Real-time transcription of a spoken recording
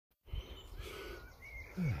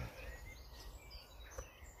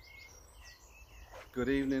Good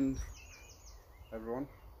evening, everyone.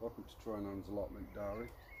 Welcome to Troy&annes allotment diary.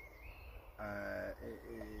 It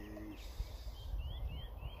is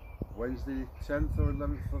Wednesday 10th or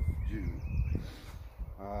 11th of June.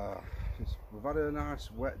 We've had a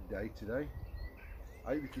nice wet day today.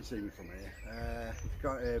 I hope you can see me from here. If you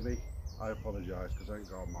can't hear me, I apologise because I ain't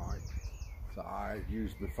got a mic. So I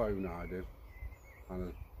use the phone I do and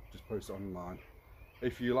I just post it online.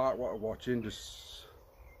 If you like what I'm watching, just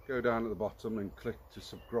go down at the bottom and click to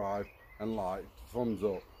subscribe and like, thumbs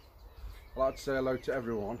up. I'd like to say hello to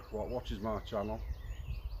everyone what watches my channel,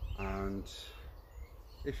 and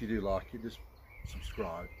if you do like it, just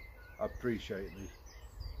subscribe. I appreciate the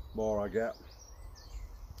more I get.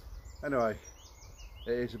 Anyway,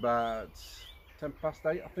 it is about 8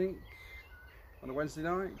 I think on a Wednesday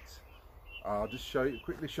night. I'll just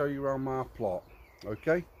quickly show you around my plot.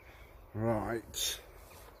 Okay, right.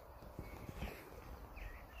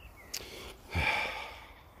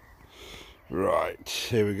 Right,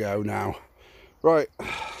 here we go now. Right,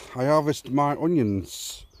 I harvested my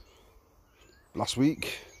onions last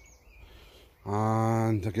week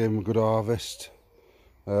and I gave them a good harvest.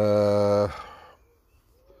 About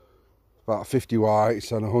 50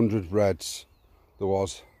 whites and 100 reds there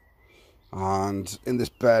was. And in this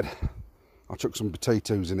bed I took some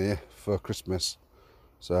potatoes in here for Christmas,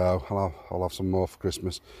 so I'll have some more for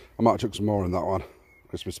Christmas. I might have took some more in that one,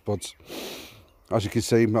 Christmas spuds. As you can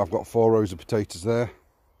see, I've got 4 rows of potatoes there,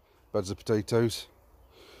 beds of potatoes.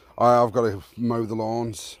 I've got to mow the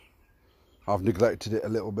lawns. I've neglected it a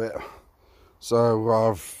little bit. So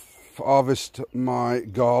I've harvested my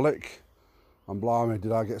garlic. And blimey,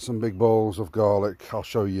 did I get some big balls of garlic. I'll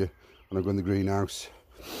show you when I go in the greenhouse.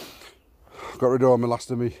 Got rid of all my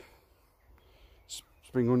last of me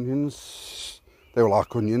spring onions. They were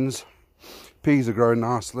like onions. Peas are growing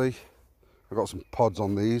nicely. I've got some pods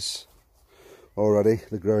on these already.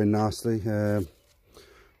 They're growing nicely. There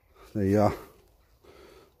you are.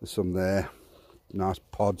 There's some there. Nice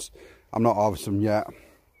pods. I'm not harvesting them yet.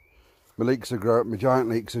 My leeks are growing. My giant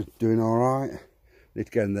leeks are doing alright. Need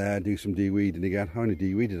to get in there and do some de-weeding again. I only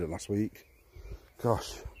de-weeded it last week.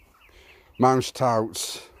 Gosh. Mouse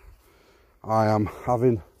touts. I am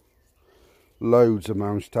having loads of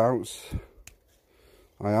mouse touts.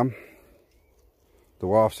 I am. The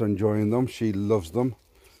wife's enjoying them. She loves them.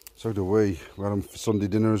 So do we. We had them for Sunday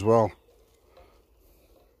dinner as well.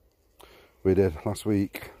 We did last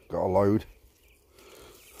week. Got a load.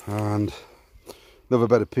 And another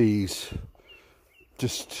bed of peas.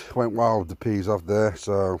 Just went wild with the peas off there.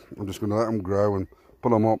 So I'm just going to let them grow and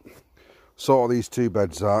pull them up. Sort these 2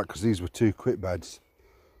 beds out because these were 2 quick beds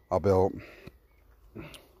I built.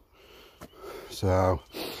 So,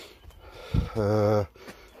 oh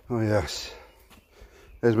yes.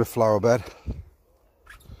 There's my flower bed.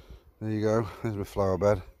 There you go, there's my flower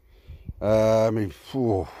bed. I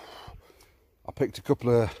picked a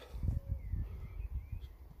couple of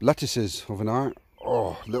lettuces overnight.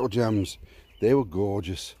 Oh, little gems. They were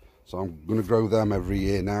gorgeous. So I'm going to grow them every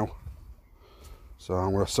year now. So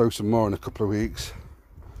I'm going to sow some more in a couple of weeks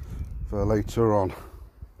for later on.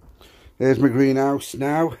 Here's my greenhouse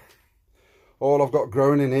now. All I've got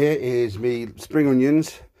growing in here is my spring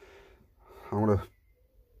onions. I'm going to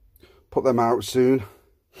put them out soon.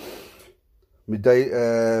 My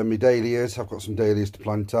dahlias, I've got some dahlias to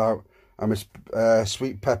plant out, and my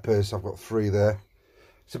sweet peppers, I've got 3 there.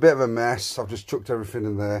 It's a bit of a mess, I've just chucked everything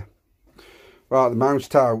in there. Right, the mouse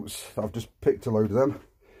touts, I've just picked a load of them.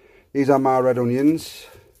 These are my red onions.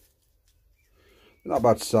 Not a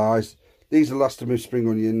bad size. These are the last of my spring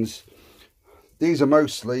onions. These are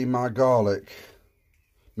mostly my garlic,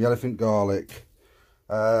 my elephant garlic.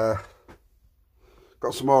 Got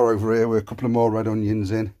some more over here with a couple of more red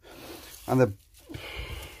onions in. And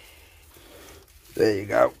there you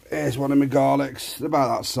go, here's one of my garlics. They're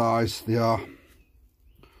about that size, they are.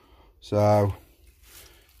 So,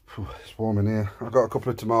 it's warm in here. I've got a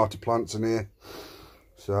couple of tomato plants in here.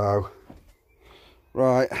 So,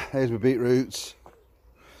 right, here's my beetroots.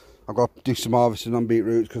 I've got to do some harvesting on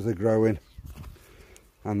beetroots because they're growing.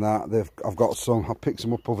 And that, I've got some, I picked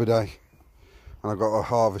some up the other day. And I've got to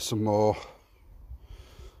harvest some more.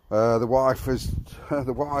 The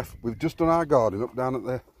wife, we've just done our garden up down at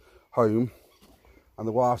the home, and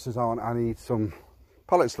the wife says, oh, I need some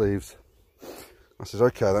pallet sleeves. I says,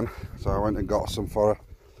 okay then. So I went and got some for her,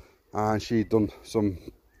 and she'd done some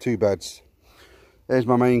 2 beds. Here's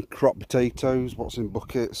my main crop potatoes, what's in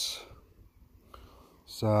buckets.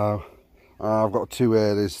 So I've got 2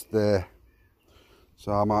 earlies there,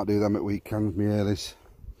 so I might do them at weekends, my earlies.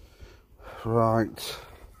 Right,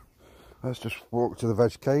 Let's just walk to the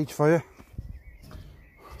veg cage for you.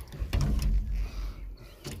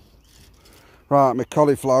 Right, my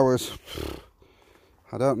cauliflowers.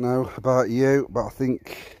 I don't know about you, but I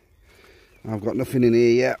think I've got nothing in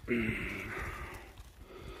here yet.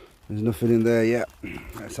 There's nothing in there yet.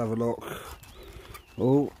 Let's have a look.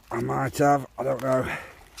 Oh, I might have. I don't know.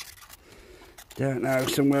 Don't know.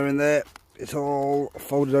 Somewhere in there. It's all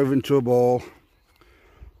folded over into a ball.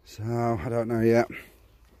 So, I don't know yet.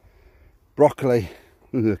 Broccoli.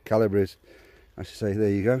 Calibres. I should say, there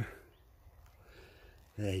you go.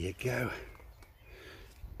 There you go.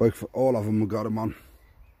 All of them, we've got them on.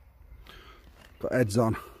 Got heads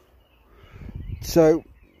on. So,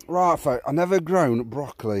 right, folks, I've never grown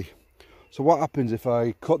broccoli. So what happens if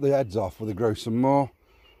I cut the heads off? Will they grow some more?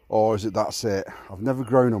 Or is it that's it? I've never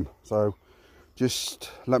grown them. So just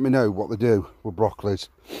let me know what they do with broccolis.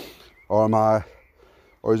 Or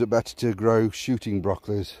is it better to grow shooting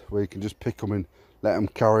broccolis where you can just pick them and let them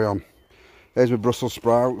carry on? There's my Brussels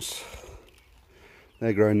sprouts.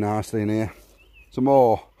 They're growing nicely in here. Some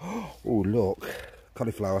more. Oh, look.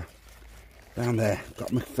 Cauliflower. Down there.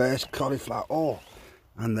 Got my first cauliflower. Oh,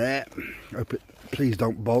 and there. Hope it, please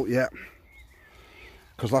don't bolt yet.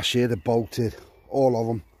 Because last year they bolted. All of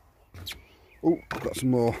them. Oh, got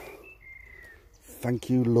some more. Thank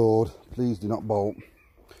you, Lord. Please do not bolt.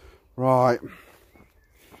 Right.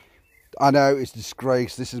 I know it's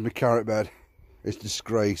disgrace. This is my carrot bed. It's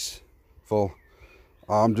disgraceful.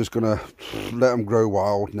 I'm just going to let them grow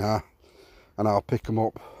wild now. And I'll pick them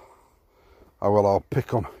up. I'll pick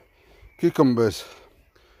them. Cucumbers.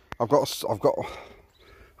 I've got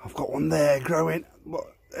one there growing, but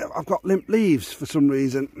I've got limp leaves for some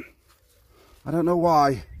reason. I don't know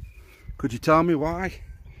why. Could you tell me why?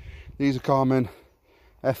 These are Carmen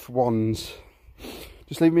F1s.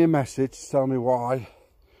 Just leave me a message, tell me why.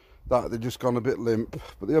 That they've just gone a bit limp,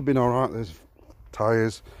 but they've been alright. There's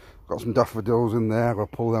tyres. Got some daffodils in there. I'll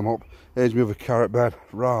pull them up. Here's my other carrot bed.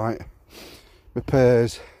 Right. My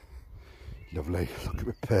pears. Lovely. Look at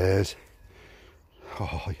my pears.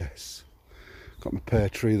 Oh yes. Got my pear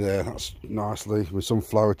tree there. That's nicely with some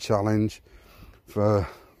flower challenge for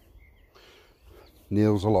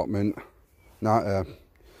Neil's allotment. Yeah,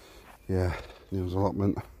 Neil's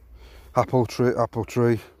allotment. Apple tree.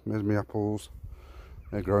 There's my apples.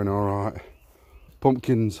 They're growing all right.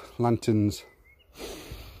 Pumpkins, lanterns.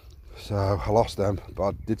 So I lost them, but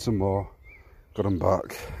I did some more. Got them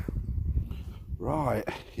back. Right,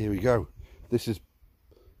 here we go. This is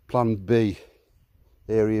Plan B,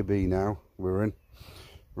 Area B now we're in.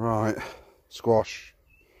 Right, squash,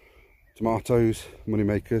 tomatoes, money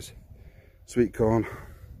makers, sweet corn.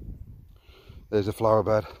 There's a flower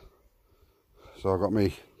bed. So I've got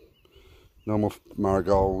me normal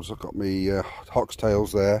marigolds. I've got me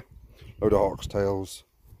oxtails there, load of oxtails,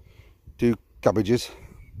 2 cabbages.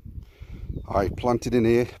 I planted in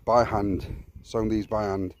here by hand, sown these by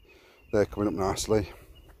hand. They're coming up nicely.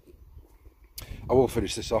 I will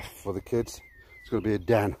finish this off for the kids. It's going to be a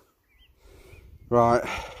den. Right,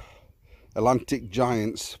 Atlantic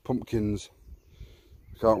Giants pumpkins.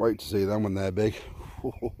 Can't wait to see them when they're big.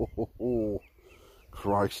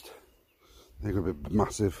 Christ, they're going to be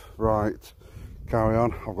massive. Right, carry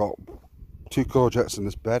on. I've got 2 courgettes in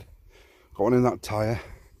this bed. Got one in that tyre.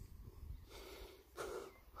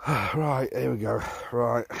 Right, here we go.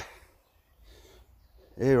 Right,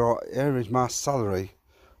 here is my celery.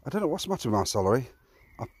 I don't know what's the matter with my celery.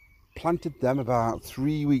 I planted them about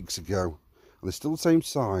 3 weeks ago and they're still the same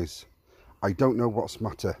size. I don't know what's the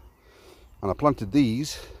matter. And I planted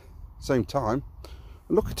these same time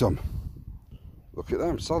and look at them. Look at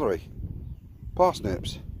them, celery.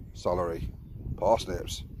 Parsnips, celery,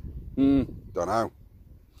 parsnips. Don't know.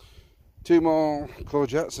 2 more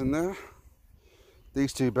courgettes in there.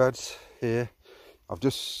 These 2 beds here, I've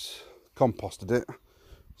just composted it,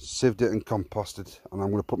 sieved it and composted, and I'm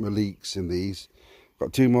going to put my leeks in these.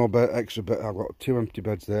 Got 2 more extra beds. I've got 2 empty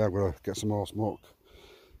beds there. I've got to get some horse muck,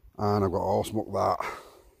 and I've got horse muck that.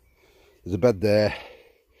 There's a bed there.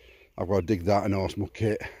 I've got to dig that and horse muck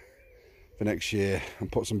it for next year and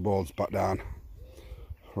put some boards back down.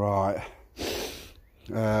 Right,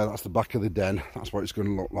 that's the back of the den. That's what it's going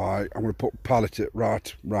to look like. I'm going to pallet it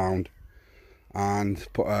right round and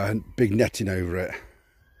put a big netting over it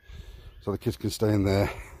so the kids can stay in there.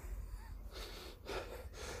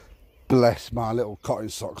 Bless my little cotton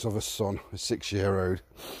socks of a son, a 6-year-old.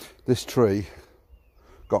 This tree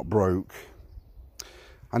got broke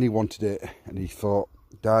and he wanted it, and he thought,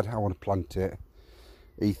 Dad, I want to plant it.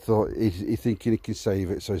 He thought he's thinking he can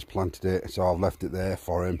save it, so he's planted it. So I've left it there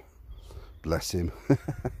for him. Bless him.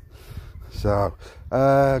 So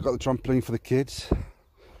got the trampoline for the kids.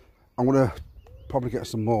 I'm going to probably get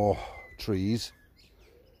some more trees,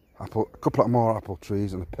 a couple of more apple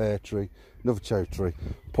trees and a pear tree, another cherry tree,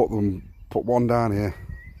 put one down here,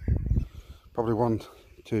 probably one,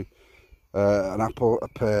 two, an apple, a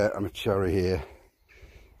pear and a cherry here,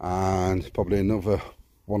 and probably another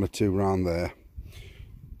one or two around there.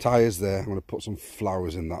 Tyres there. I'm going to put some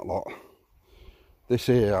flowers in that lot. This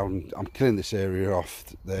here, I'm killing this area off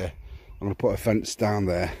there. I'm going to put a fence down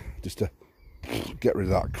there just to get rid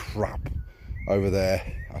of that crap over there.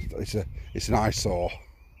 It's an eyesore.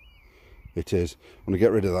 It is. I'm going to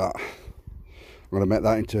get rid of that. I'm going to make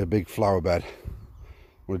that into a big flower bed.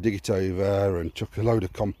 I'm going to dig it over and chuck a load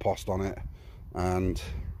of compost on it, and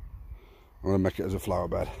I'm going to make it as a flower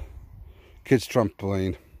bed. Kids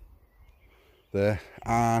trampoline there,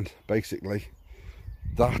 and basically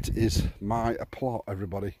that is my plot,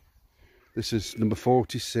 everybody. This is number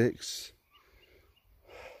 46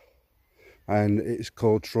 and it's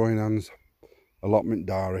called Troy&annes allotment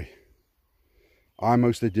diary. I'm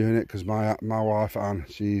mostly doing it because my wife Anne,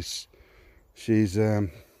 she's she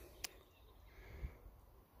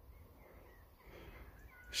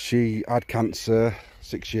had cancer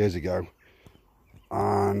 6 years ago,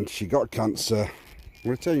 and she got cancer. I'm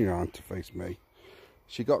going to turn you around to face me.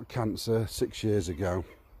 She got cancer 6 years ago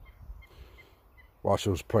while she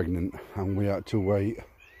was pregnant, and we had to wait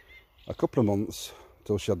a couple of months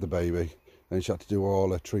till she had the baby. Then she had to do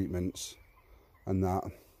all her treatments and that,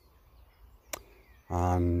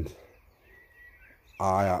 and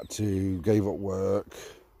I had to give up work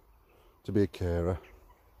to be a carer,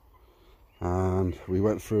 and we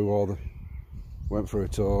went through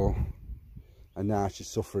it all, and now she's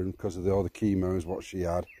suffering because of all the chemos what she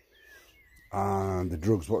had and the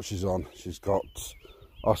drugs what she's on. She's got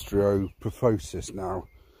osteoporosis now,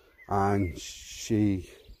 and she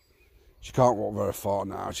can't walk very far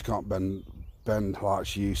now. She can't bend like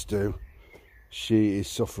she used to. She is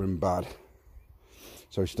suffering bad,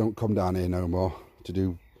 so she don't come down here no more to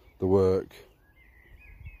do the work.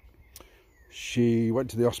 She went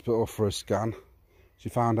to the hospital for a scan. She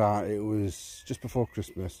found out it was just before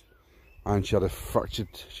Christmas, and she had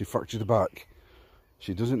she fractured her back.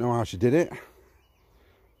 She doesn't know how she did it.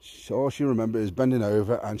 All she remembers is bending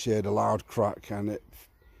over, and she heard a loud crack, and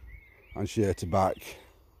she hurt her back.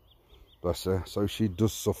 Bless her. So she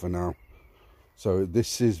does suffer now. So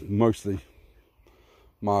this is mostly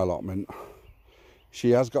my allotment.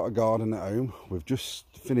 She has got a garden at home. We've just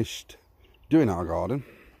finished doing our garden.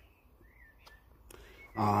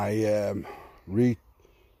 I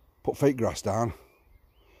put fake grass down.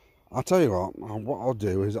 I'll tell you what I'll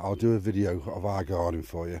do is I'll do a video of our garden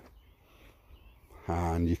for you,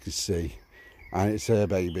 and you can see. And it's her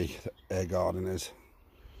baby, her garden is.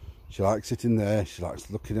 She likes sitting there. She likes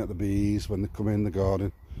looking at the bees when they come in the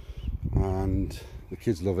garden, and the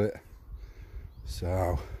kids love it.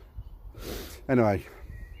 So anyway,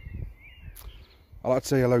 I'd like to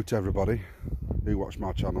say hello to everybody who watch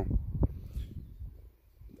my channel.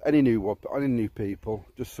 Any new people,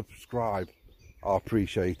 just subscribe. I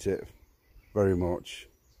appreciate it very much.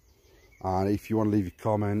 And if you want to leave your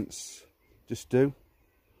comments, just do.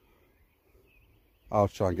 I'll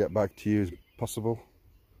try and get back to you as possible,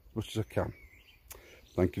 as much as I can.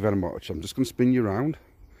 Thank you very much. I'm just going to spin you around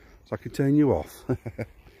so I can turn you off.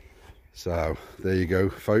 So there you go,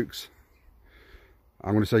 folks.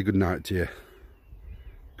 I'm going to say good night to you.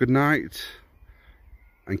 Good night,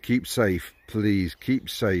 and keep safe. Please keep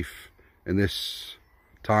safe in this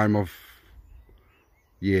time of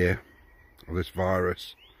year of this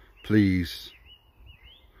virus. Please.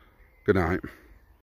 Good night.